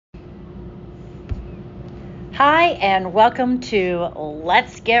Hi, and welcome to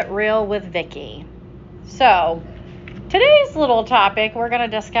Let's Get Real with Vicky. So, today's little topic we're going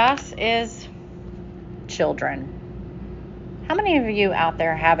to discuss is children. How many of you out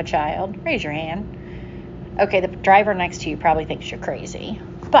there have a child? Raise your hand. Okay, the driver next to you probably thinks you're crazy,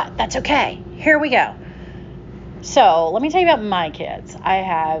 but that's okay. Here we go. So, let me tell you about my kids. I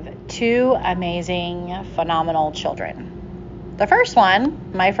have two amazing, phenomenal children. The first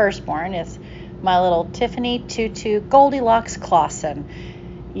one, my firstborn, is my little Tiffany Tutu Goldilocks Clausen.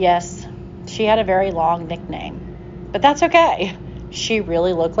 Yes, she had a very long nickname, but that's okay. She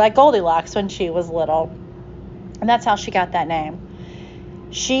really looked like Goldilocks when she was little, and that's how she got that name.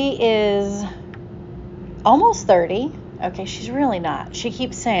 She is almost 30. Okay, she's really not. She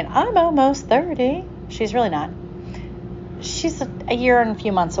keeps saying, I'm almost 30. She's really not. She's a year and a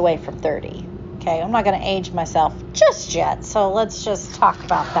few months away from 30. Okay, I'm not going to age myself just yet, so let's just talk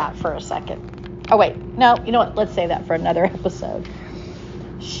about that for a second. Oh, wait. No, you know what? Let's save that for another episode.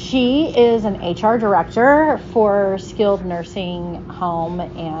 She is an HR director for skilled nursing home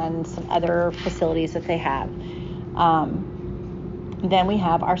and some other facilities that they have. Then we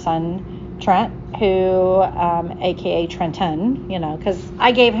have our son, Trent, who, a.k.a. Trenton, because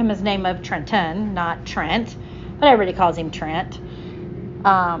I gave him his name of Trenton, not Trent, but everybody calls him Trent.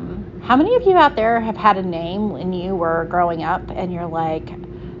 How many of you out there have had a name when you were growing up and you're like,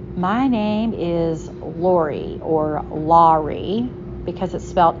 my name is Lori or Laurie, because it's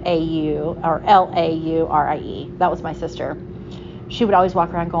spelled A-U or L-A-U-R-I-E. That was my sister. She would always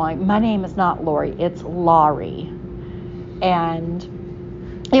walk around going, my name is not Lori, it's Laurie.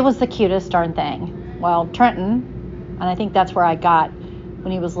 And it was the cutest darn thing. Well, Trenton, and I think that's where I got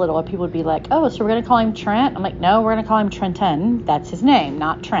when he was little, people would be like, oh, so we're going to call him Trent? I'm like, no, we're going to call him Trenton. That's his name,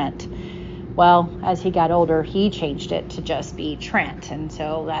 not Trent. Well, as he got older, he changed it to just be Trent. And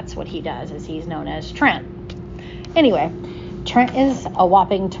so that's what he does, is he's known as Trent. Anyway, Trent is a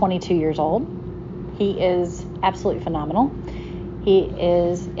whopping 22 years old. He is absolutely phenomenal. He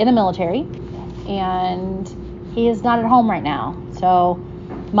is in the military, and he is not at home right now. So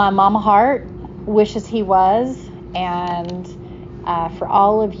my mama heart wishes he was. And for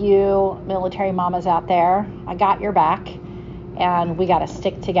all of you military mamas out there, I got your back, and we got to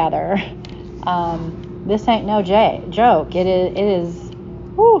stick together. This ain't no joke. It is,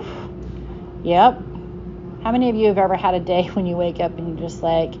 whew, yep. How many of you have ever had a day when you wake up and you're just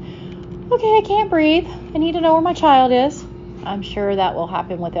like, okay, I can't breathe. I need to know where my child is. I'm sure that will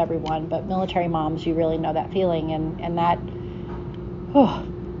happen with everyone, but military moms, you really know that feeling, and that, whew,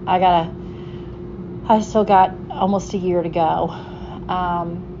 I still got almost a year to go.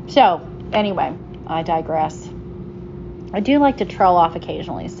 So anyway, I digress. I do like to trail off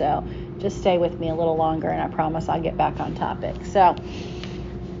occasionally, so just stay with me a little longer, and I promise I'll get back on topic. So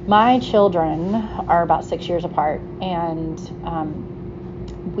my children are about 6 years apart, and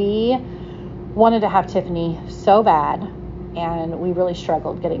we wanted to have Tiffany so bad, and we really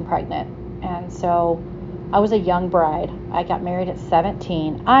struggled getting pregnant. And so I was a young bride. I got married at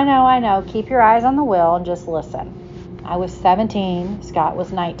 17. I know. Keep your eyes on the wheel and just listen. I was 17. Scott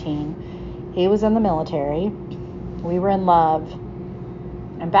was 19. He was in the military. We were in love.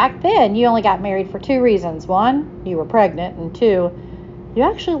 And back then, you only got married for two reasons. One, you were pregnant, and two, you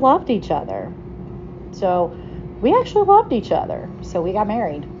actually loved each other. So we actually loved each other. So we got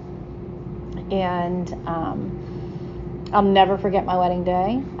married. And I'll never forget my wedding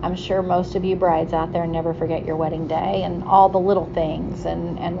day. I'm sure most of you brides out there never forget your wedding day and all the little things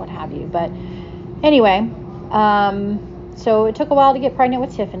and what have you. But anyway, so it took a while to get pregnant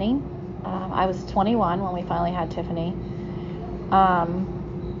with Tiffany. I was 21 when we finally had Tiffany.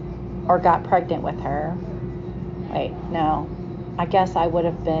 Or got pregnant with her. Wait, no. I guess I would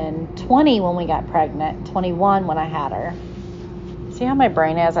have been 20 when we got pregnant, 21 when I had her. See how my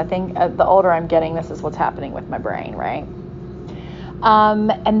brain is? I think the older I'm getting, this is what's happening with my brain, right?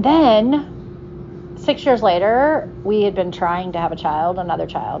 And then 6 years later, we had been trying to have another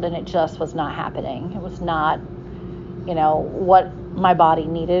child, and it just was not happening. It was not, what my body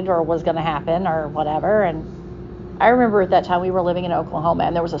needed or was going to happen or whatever. And I remember at that time we were living in Oklahoma,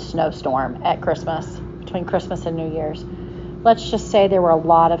 and there was a snowstorm at Christmas, between Christmas and New Year's. Let's just say there were a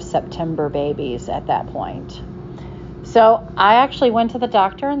lot of September babies at that point. So I actually went to the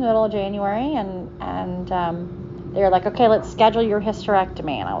doctor in the middle of January, and they were like, okay, let's schedule your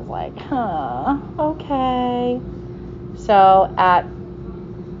hysterectomy. And I was like, okay. So at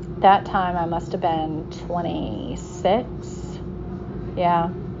that time, I must have been 26. Yeah,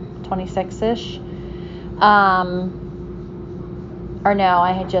 26-ish. Or no,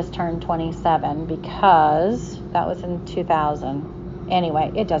 I had just turned 27 because that was in 2000.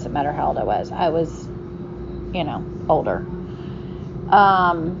 Anyway, it doesn't matter how old I was. I was older.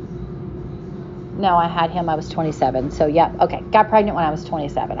 No, I had him, I was 27. So, yeah, okay. Got pregnant when I was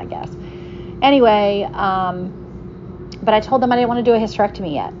 27, I guess. Anyway, but I told them I didn't want to do a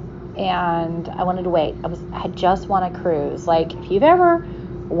hysterectomy yet. And I wanted to wait. I had just won a cruise. Like, if you've ever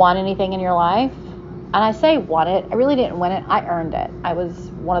won anything in your life, and I say won it, I really didn't win it. I earned it. I was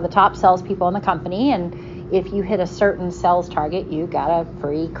one of the top salespeople in the company. And if you hit a certain sales target, you got a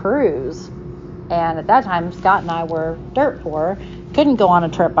free cruise. And at that time, Scott and I were dirt poor. Couldn't go on a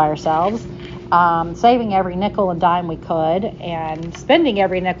trip by ourselves. Saving every nickel and dime we could and spending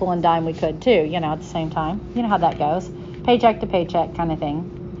every nickel and dime we could too, at the same time. You know how that goes. Paycheck to paycheck kind of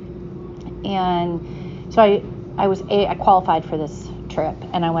thing. And so I qualified for this trip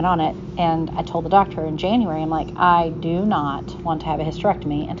and I went on it, and I told the doctor in January, I'm like, I do not want to have a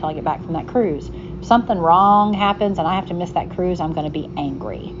hysterectomy until I get back from that cruise. If something wrong happens and I have to miss that cruise, I'm going to be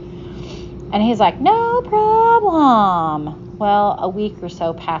angry. And he's like, no problem. Well, a week or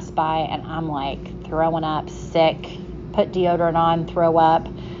so passed by and I'm like throwing up, sick, put deodorant on, throw up,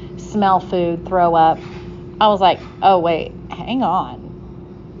 smell food, throw up. I was like, oh, wait, hang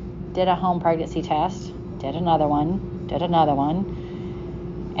on. Did a home pregnancy test, did another one,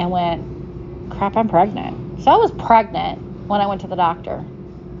 and went, crap, I'm pregnant. So I was pregnant when I went to the doctor.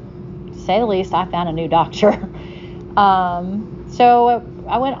 To say the least, I found a new doctor. So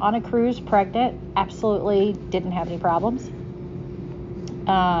I went on a cruise pregnant, absolutely didn't have any problems.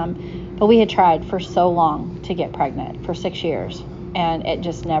 But we had tried for so long to get pregnant, for 6 years, and it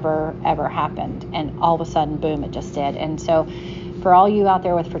just never, ever happened. And all of a sudden, boom, it just did. And so for all you out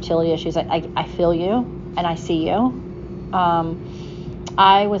there with fertility issues, I feel you and I see you.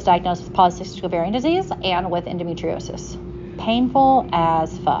 I was diagnosed with polycystic ovarian disease and with endometriosis. Painful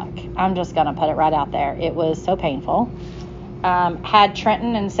as fuck. I'm just going to put it right out there. It was so painful. Had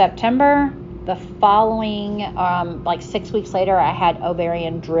Trenton in September. The following, 6 weeks later, I had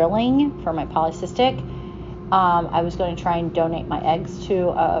ovarian drilling for my polycystic. I was going to try and donate my eggs to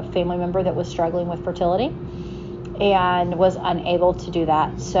a family member that was struggling with fertility and was unable to do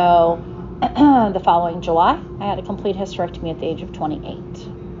that. So the following July, I had a complete hysterectomy at the age of 28.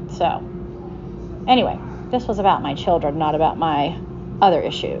 So anyway, this was about my children, not about my other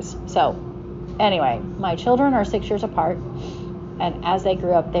issues. So anyway, my children are 6 years apart. And as they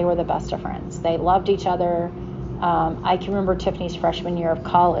grew up, they were the best of friends. They loved each other. I can remember Tiffany's freshman year of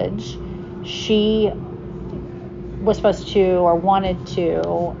college. She was supposed to or wanted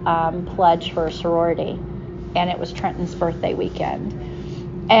to pledge for a sorority. And it was Trenton's birthday weekend.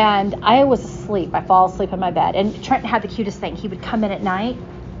 And I was asleep. I fall asleep in my bed. And Trenton had the cutest thing. He would come in at night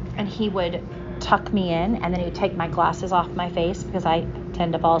and he would tuck me in. And then he would take my glasses off my face because I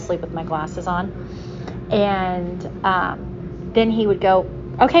tend to fall asleep with my glasses on. And then he would go,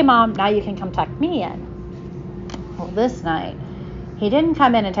 okay, Mom, now you can come tuck me in. Well, this night, he didn't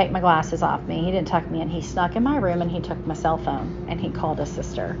come in and take my glasses off me. He didn't tuck me in. He snuck in my room and he took my cell phone and he called his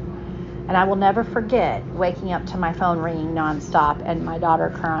sister. And I will never forget waking up to my phone ringing nonstop and my daughter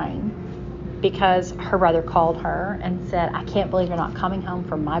crying because her brother called her and said, I can't believe you're not coming home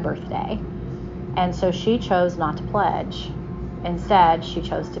for my birthday. And so she chose not to pledge. Instead, she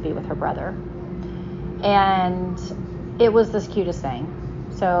chose to be with her brother. And it was this cutest thing.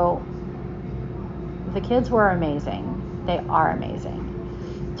 So the kids were amazing. They are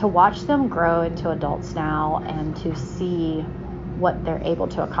amazing. To watch them grow into adults now and to see what they're able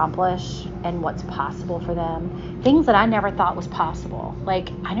to accomplish and what's possible for them. Things that I never thought was possible. Like,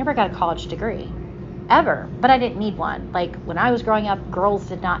 I never got a college degree. Ever. But I didn't need one. Like, when I was growing up, girls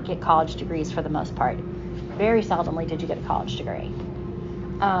did not get college degrees for the most part. Very seldomly did you get a college degree.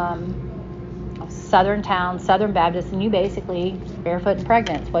 Southern town, Southern Baptist, and you basically barefoot and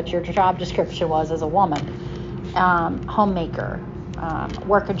pregnant. What your job description was as a woman. Homemaker.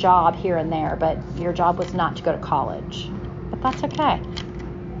 Work a job here and there, but your job was not to go to college. But that's okay.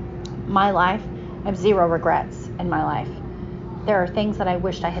 My life, I have zero regrets in my life. There are things that I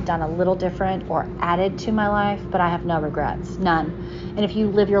wished I had done a little different or added to my life, but I have no regrets. None. And if you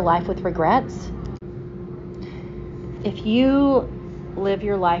live your life with regrets, if you live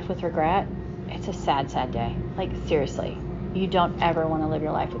your life with regret, it's a sad, sad day. Like, seriously, you don't ever want to live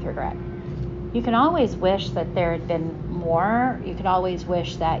your life with regret. You can always wish that there had been more. You can always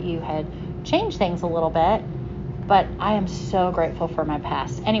wish that you had changed things a little bit. But I am so grateful for my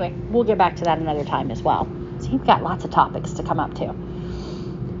past. Anyway, we'll get back to that another time as well. So you've got lots of topics to come up to.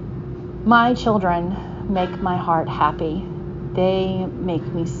 My children make my heart happy. They make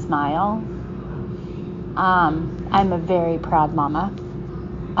me smile. I'm a very proud mama.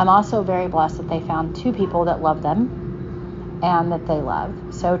 I'm also very blessed that they found two people that love them and that they love.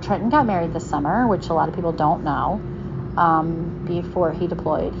 So Trenton got married this summer, which a lot of people don't know. Before he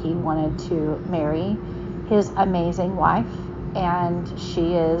deployed, he wanted to marry his amazing wife, and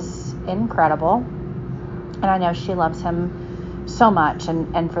she is incredible. And I know she loves him so much,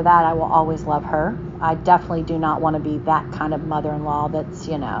 and for that I will always love her. I definitely do not want to be that kind of mother-in-law that's,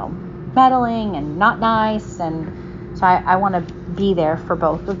 meddling and not nice, and so I want to be there for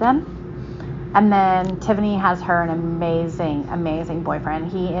both of them. And then Tiffany has her an amazing, amazing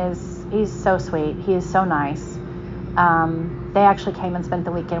boyfriend. He's so sweet. He is so nice. They actually came and spent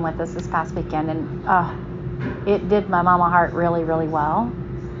the weekend with us this past weekend, and it did my mama heart really, really well.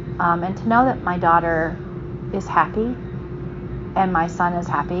 And to know that my daughter is happy and my son is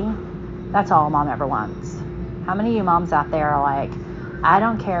happy, that's all mom ever wants. How many of you moms out there are like, I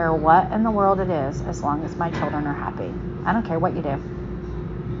don't care what in the world it is as long as my children are happy. I don't care what you do.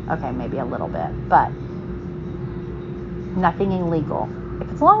 Okay, maybe a little bit, but nothing illegal.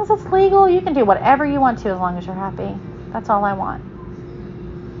 As long as it's legal, you can do whatever you want to as long as you're happy. That's all I want.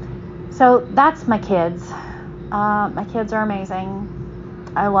 So that's my kids. My kids are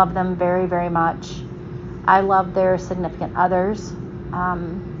amazing. I love them very, very much. I love their significant others.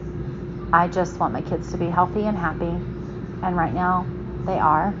 I just want my kids to be healthy and happy. And right now, they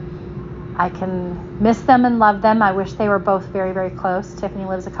are. I can miss them and love them. I wish they were both very, very close. Tiffany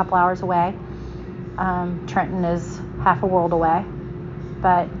lives a couple hours away. Trenton is half a world away.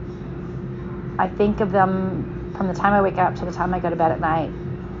 But I think of them from the time I wake up to the time I go to bed at night.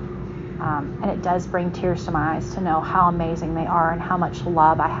 And it does bring tears to my eyes to know how amazing they are and how much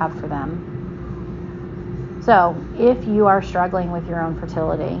love I have for them. So if you are struggling with your own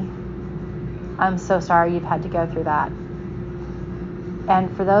fertility, I'm so sorry you've had to go through that.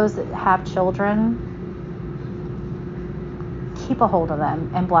 And for those that have children, keep a hold of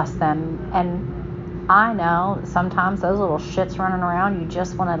them and bless them. And I know sometimes those little shits running around, you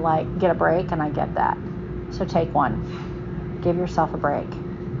just want to get a break, and I get that. So take one. Give yourself a break.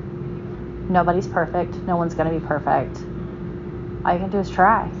 Nobody's perfect. No one's going to be perfect. All you can do is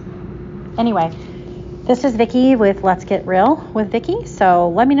try. Anyway, this is Vicki with Let's Get Real with Vicki. So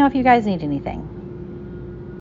let me know if you guys need anything.